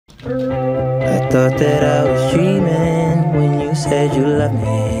I thought that I was dreaming when you said you loved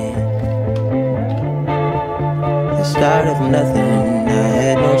me. The start of nothing, I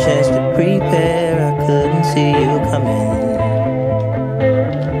had no chance to prepare, I couldn't see you coming.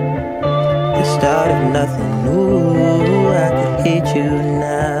 The start of nothing, ooh, I could hate you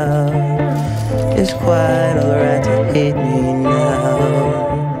now. It's quite alright to hate me now,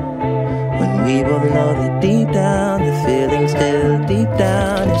 when we both know that deep down, the feeling still deep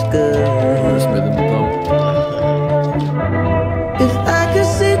down is good. If I could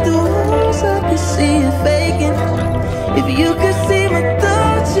see through walls, I could see you faking. If you could see my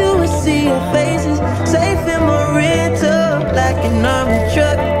thoughts, you would see your faces. Safe in my rental, like an army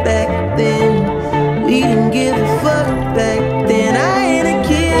truck back then. We didn't give a fuck back then. I ain't a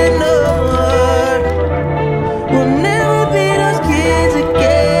kid no more. We'll never be those kids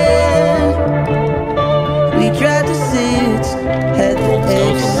again. We tried to sit, had the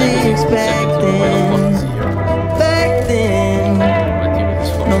F6 back then. Back then,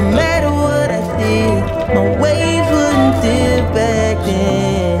 no matter what I did, my waves wouldn't dip back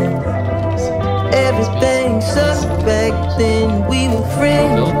then. Everything sucked back then, we were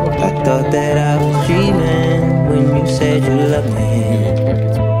friends. I thought that I was dreaming when you said you loved me.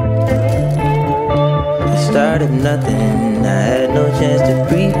 The start of nothing, I had no chance to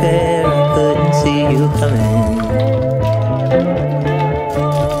prepare, I couldn't see you coming.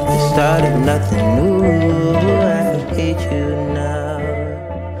 The start of nothing, ooh, I could hate you